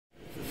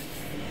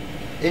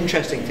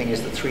interesting thing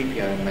is that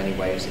 3PO in many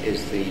ways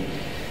is the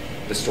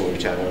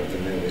storyteller of the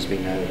movies. We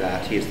know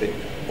that he is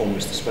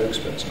almost the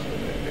spokesperson of the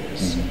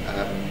movies,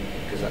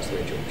 because that's the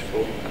way George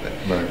Ford had it.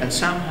 Right. And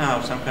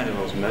somehow some kind of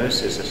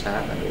osmosis has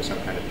happened, or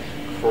some kind of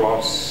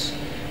cross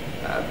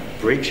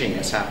bridging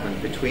has happened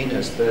between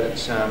us,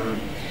 that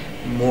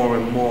more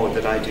and more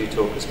that I do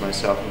talk as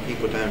myself, and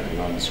people don't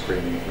run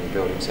screaming from the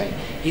building saying,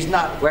 he's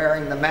not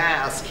wearing the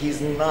mask, he's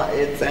not,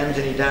 it's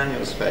Anthony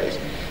Daniels' face,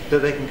 that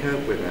they can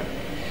cope with it.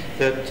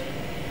 That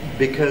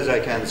because I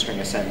can string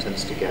a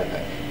sentence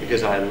together,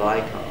 because I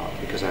like art,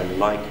 because I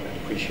like and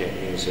appreciate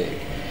music,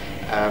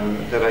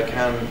 that I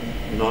can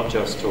not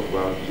just talk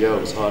about, yo,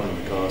 it's hard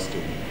in the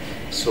costume,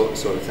 sort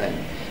of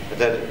thing.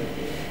 That,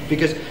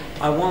 because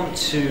I want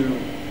to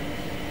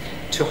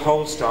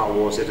hold Star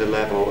Wars at a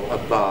level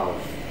above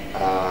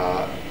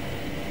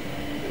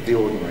the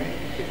ordinary,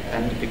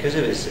 and because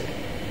of its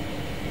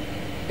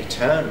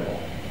eternal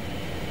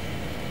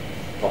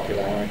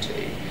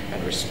popularity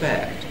and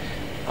respect,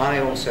 I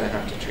also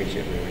have to treat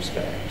it with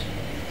respect.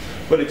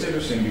 But it's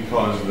interesting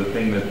because the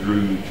thing that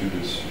drew you to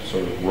this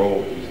sort of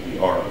role is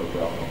the art of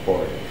Ralph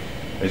McQuarrie.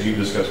 As you've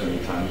discussed many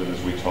times, and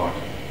as we talked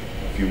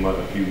a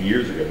few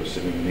years ago,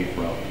 sitting beneath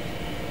Ralph's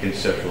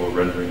conceptual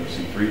rendering of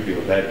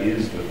C-3PO, that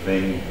is the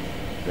thing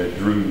that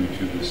drew you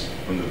to this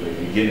from the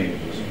very beginning.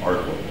 It was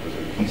artwork. It was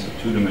a piece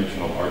of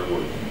two-dimensional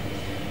artwork,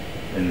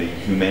 and the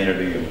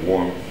humanity and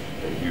warmth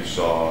that you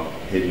saw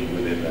hidden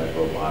within that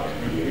robotic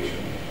creation.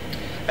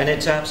 And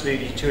it's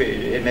absolutely true.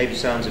 It maybe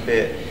sounds a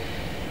bit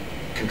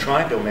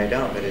contrived or made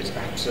up, but it's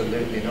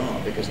absolutely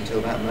not, because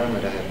until that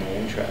moment I had no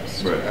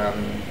interest. Right.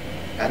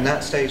 And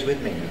that stays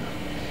with me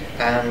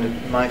now.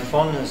 And my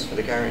fondness for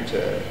the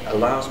character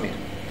allows me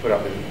to put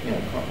up with,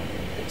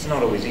 it's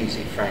not always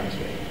easy,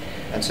 frankly.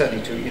 And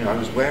certainly I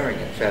was wearing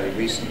it fairly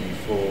recently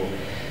for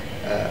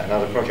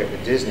another project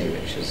with Disney,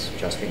 which has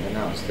just been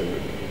announced, the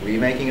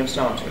remaking of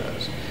Star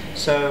Tours.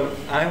 So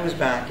I was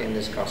back in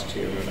this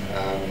costume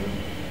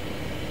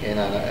in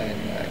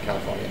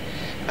California.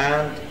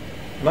 And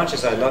much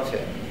as I love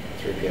him,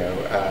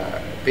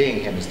 3PO,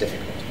 being him is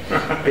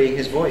difficult. Being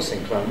his voice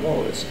in Clone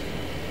Wars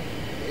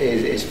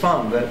is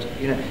fun, but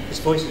his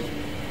voice is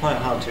quite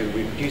hard to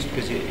reproduce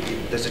because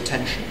there's a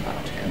tension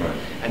about him. Right.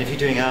 And if you're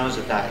doing hours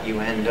of that, you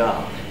end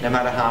up, no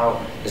matter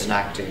how, as an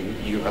actor,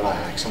 you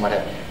relax and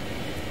whatever.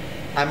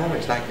 I'm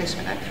always like this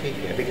when I'm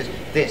 3PO, because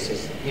this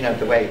is,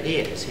 the way he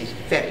is, he's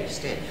very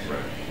stiff. Right.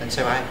 And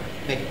so I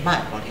make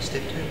my body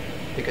stiff too,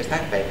 because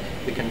that way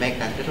we can make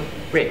that little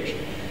bridge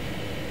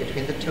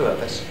between the two of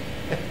us.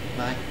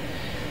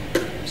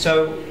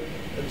 So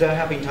there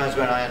have been times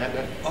when I end up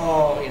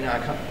going, I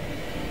can't.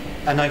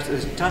 And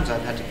there's times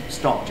I've had to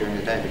stop during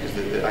the day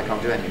because I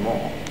can't do any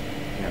more,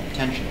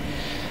 tension.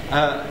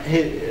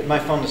 My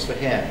fondness for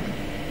him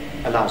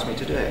allows me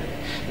to do it.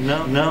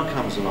 Now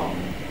comes along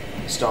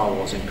Star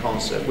Wars in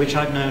concert, which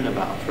I've known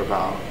about for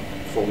about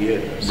 4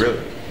 years.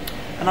 Really?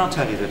 And I'll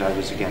tell you that I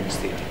was against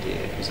the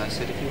idea, because I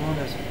said, if you want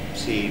to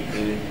see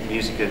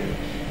music and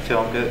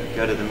film,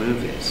 go to the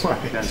movies.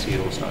 Right. Go and see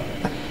all stuff.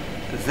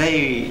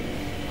 They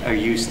are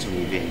used to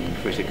me being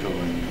critical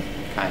and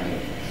kind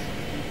of,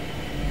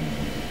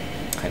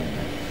 I don't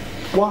know.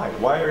 Why?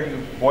 Why are you?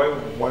 Why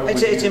would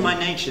It's you? in my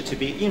nature to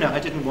be. I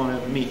didn't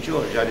want to meet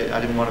George. I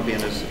didn't want to be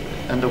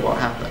under what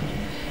happened.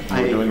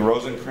 You were doing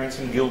Rosencrantz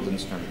and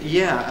Guildenstern.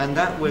 Yeah, and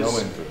that was No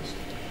interest.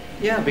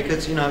 Yeah,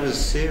 because I was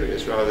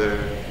serious rather.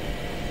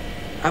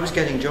 I was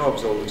getting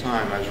jobs all the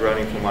time. I was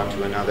running from one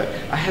to another.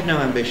 I had no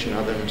ambition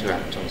other than to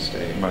act on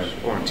stage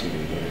or on TV,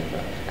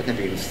 whatever. I'd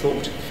never even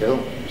thought of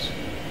films.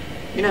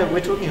 We're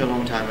talking a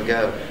long time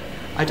ago.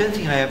 I don't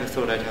think I ever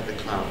thought I'd have the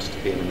clout to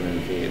be in a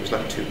movie. It was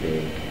like too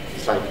big.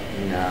 It's like,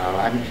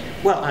 no,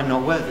 I'm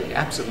not worthy.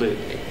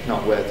 Absolutely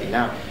not worthy.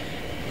 Now,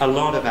 a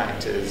lot of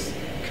actors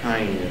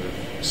kind of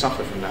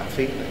suffer from that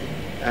feeling,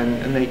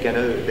 and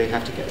they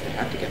have to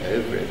get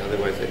over it.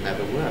 Otherwise, they'd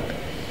never work.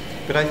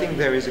 But I think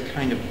there is a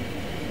kind of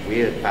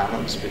weird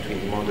balance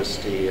between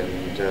modesty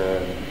and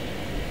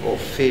or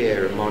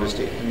fear and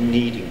modesty, and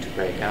needing to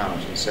break out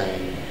and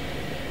saying.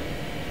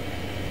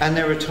 And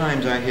there are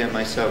times I hear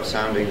myself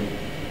sounding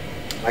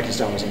like in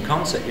Star Wars in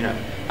concert.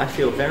 I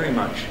feel very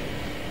much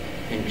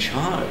in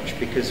charge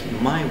because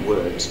my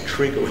words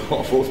trigger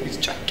off all these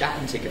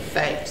gigantic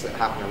effects that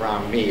happen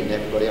around me and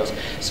everybody else.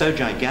 So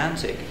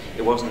gigantic,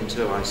 it wasn't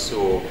until I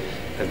saw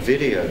a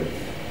video,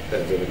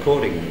 the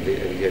recording of the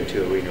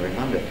O2 Arena in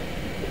London,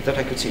 that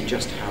I could see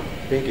just how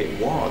big it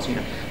was.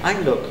 I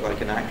look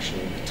like a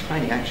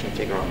tiny action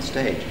figure on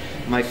stage.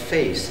 My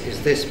face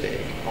is this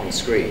big on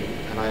screen,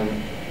 and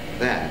I'm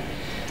there.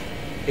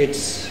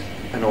 It's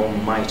an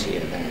almighty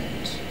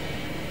event.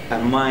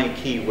 And my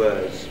key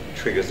words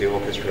triggers the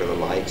orchestra, the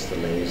lights, the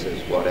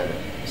lasers, whatever.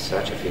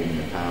 Such a feeling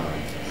of power.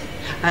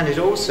 And it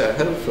also,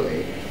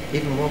 hopefully,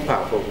 even more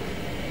powerful,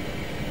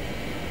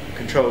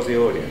 controls the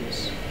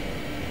audience.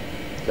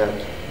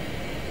 That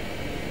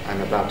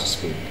I'm about to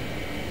speak.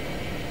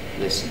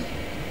 Listen.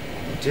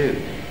 And they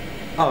do.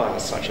 Oh,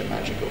 that's such a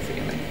magical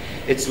feeling.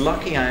 It's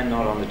lucky I'm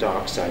not on the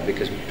dark side,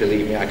 because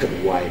believe me, I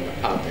could wipe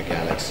out the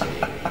galaxy.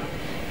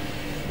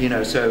 You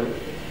know, so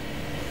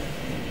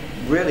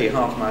really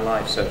half my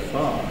life so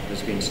far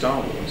has been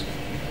Star Wars,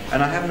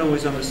 and I haven't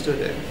always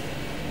understood it.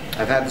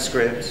 I've had the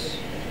scripts,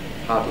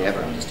 hardly ever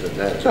understood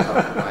those.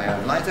 My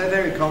own life, they're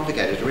very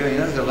complicated. Really,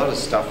 there's a lot of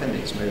stuff in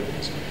these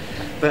movies,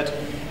 but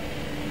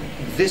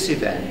this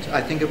event,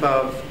 I think,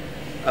 above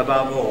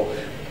all,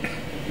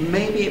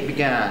 maybe it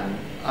began.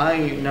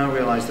 I now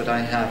realize that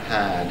I have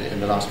had in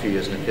the last few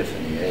years an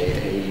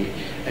epiphany,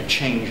 a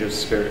change of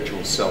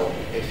spiritual soul,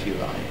 if you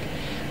like.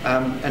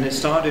 And it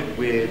started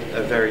with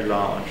a very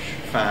large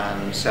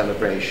fan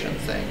celebration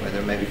thing where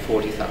there were maybe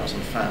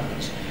 40,000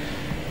 fans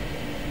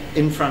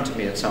in front of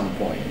me at some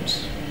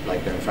point,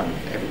 like they're in front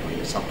of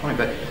everybody at some point.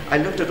 But I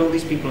looked at all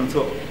these people and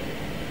thought,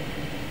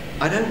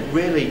 I don't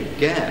really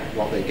get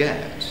what they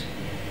get,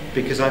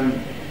 because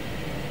and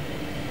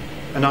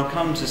I'll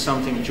come to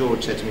something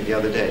George said to me the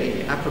other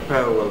day,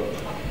 apropos of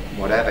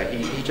whatever,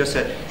 he just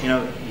said, you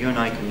know, you and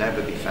I can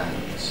never be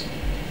fans,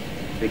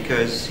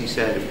 because he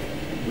said,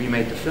 we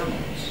made the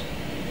films.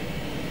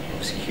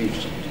 Obviously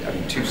huge, I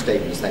mean, two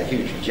statements there,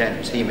 hugely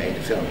generous. He made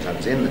the films, I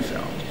was in the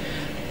films.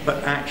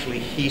 But actually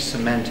he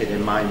cemented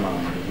in my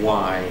mind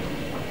why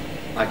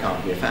I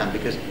can't be a fan,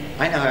 because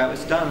I know how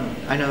it's done.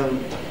 I know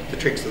the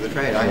tricks of the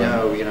trade. I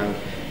know, you know,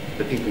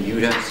 the people you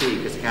don't see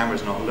because the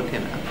camera's not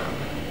looking at them.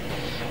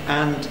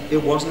 And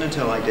it wasn't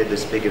until I did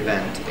this big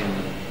event in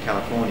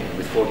California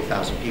with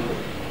 40,000 people,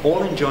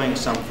 all enjoying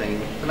something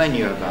that I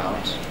knew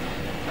about,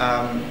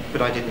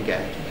 but I didn't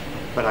get.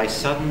 But I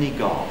suddenly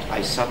got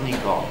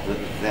that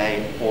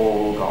they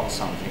all got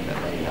something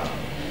that they love.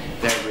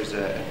 There was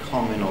a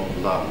communal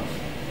love,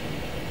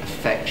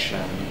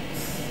 affection,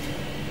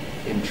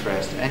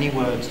 interest, any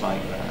words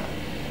like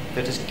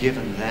that has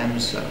given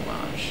them so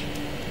much.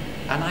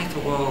 And I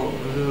thought, well,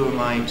 who am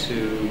I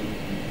to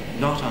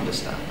not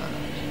understand that?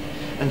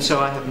 And so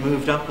I have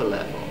moved up a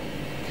level.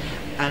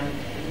 And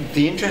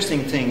the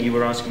interesting thing, you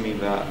were asking me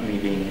about me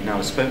being now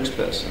a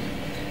spokesperson,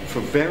 for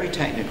very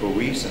technical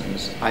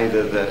reasons,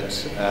 either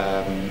that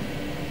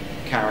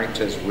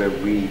characters were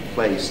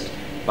replaced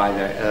by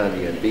their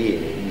earlier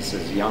beings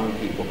as young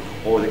people,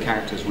 or the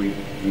characters were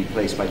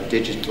replaced by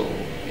digital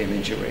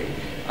imagery.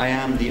 I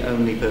am the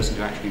only person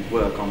to actually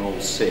work on all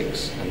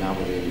 6, and now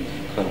with the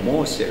Clone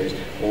Wars series,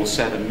 all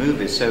 7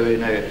 movies. So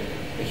in a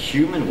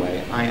human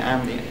way, I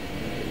am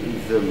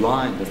the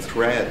line, the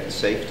thread, the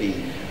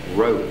safety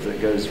rope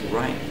that goes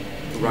right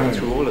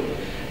through all of it.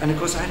 And of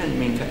course, I didn't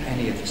mean for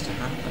any of this to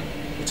happen.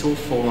 It's all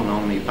fallen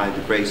on me by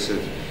the grace of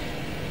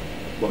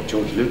what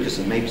George Lucas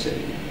and maybe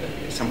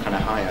some kind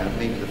of higher,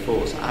 maybe the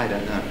Force, I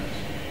don't know.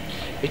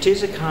 It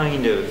is a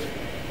kind of,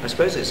 I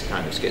suppose it's a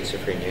kind of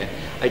schizophrenia.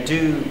 I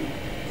do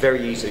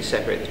very easily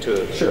separate the two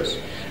of us. Sure.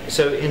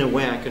 So in a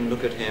way I can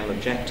look at him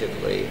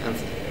objectively, and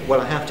well,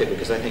 I have to,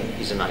 because I think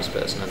he's a nice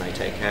person and I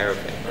take care of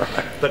him.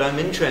 Right. But I'm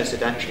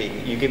interested, actually,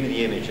 you give me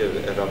the image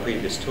of our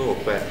previous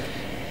talk where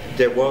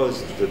there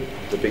was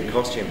the big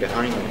costume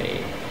behind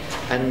me,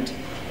 and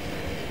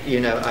you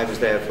know, I was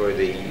there for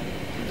the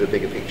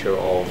bigger picture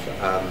of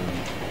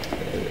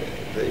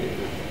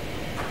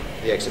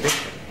the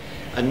exhibition.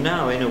 And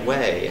now, in a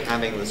way,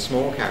 having the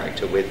small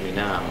character with me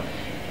now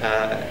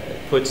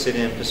puts it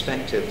in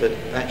perspective that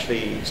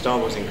actually Star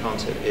Wars in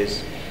Concert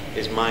is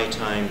my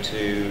time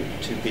to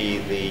be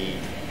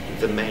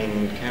the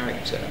main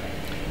character.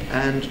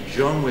 And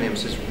John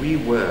Williams has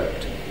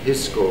reworked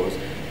his scores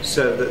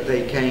so that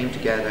they came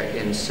together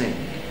in sync.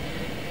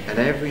 And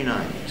every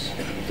night,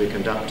 the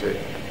conductor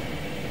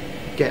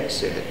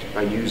gets it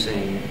by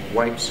using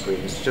white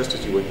screens, just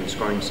as you would in a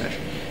scoring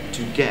session,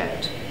 to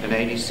get an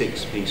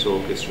 86-piece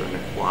orchestra and a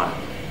choir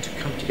to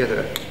come together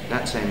at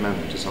that same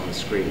moment as on the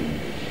screen.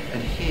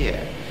 And here,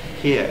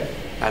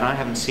 and I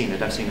haven't seen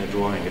it, I've seen a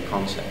drawing, a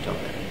concept of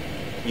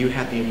it, you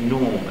have the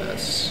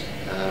enormous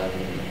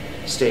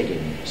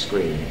stadium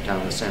screen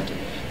down the center.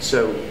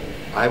 So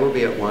I will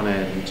be at one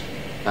end,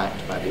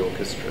 backed by the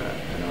orchestra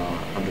and our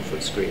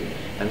 100-foot screen.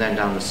 And then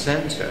down the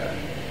center,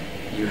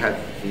 you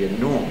have the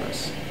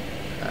enormous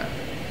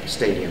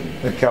stadium.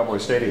 The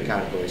Cowboys Stadium. The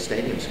Cowboys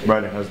Stadium screen.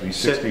 Right, it has the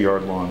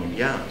 60-yard long.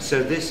 Yeah,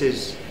 so this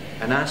is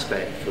an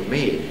aspect for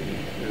me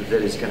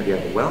that is going to be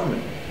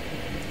overwhelming.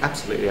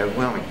 Absolutely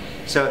overwhelming.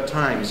 So at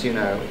times, you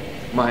know,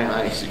 my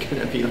eyes are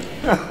going to be like,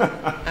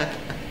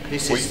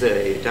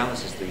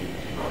 Dallas is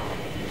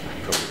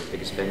probably the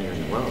biggest venue in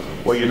the world.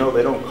 Well, you know,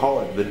 they don't call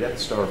it the Death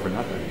Star for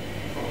nothing.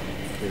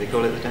 Do they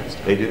call it the Death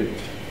Star? They do.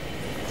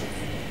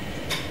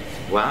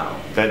 Wow.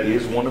 That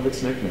is one of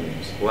its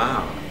nicknames.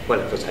 Wow. Well,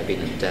 of course, I've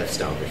been in the Death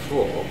Star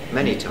before,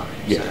 many times.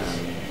 Yes.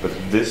 But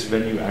this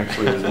venue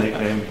actually is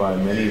nicknamed by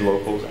many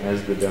locals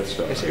as the Death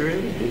Star. Is it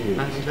really? It is.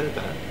 I haven't heard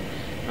that.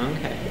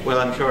 Okay. Well,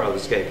 I'm sure I'll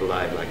escape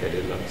alive like I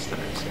did last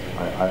time. So.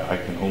 I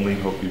can only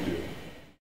hope you do.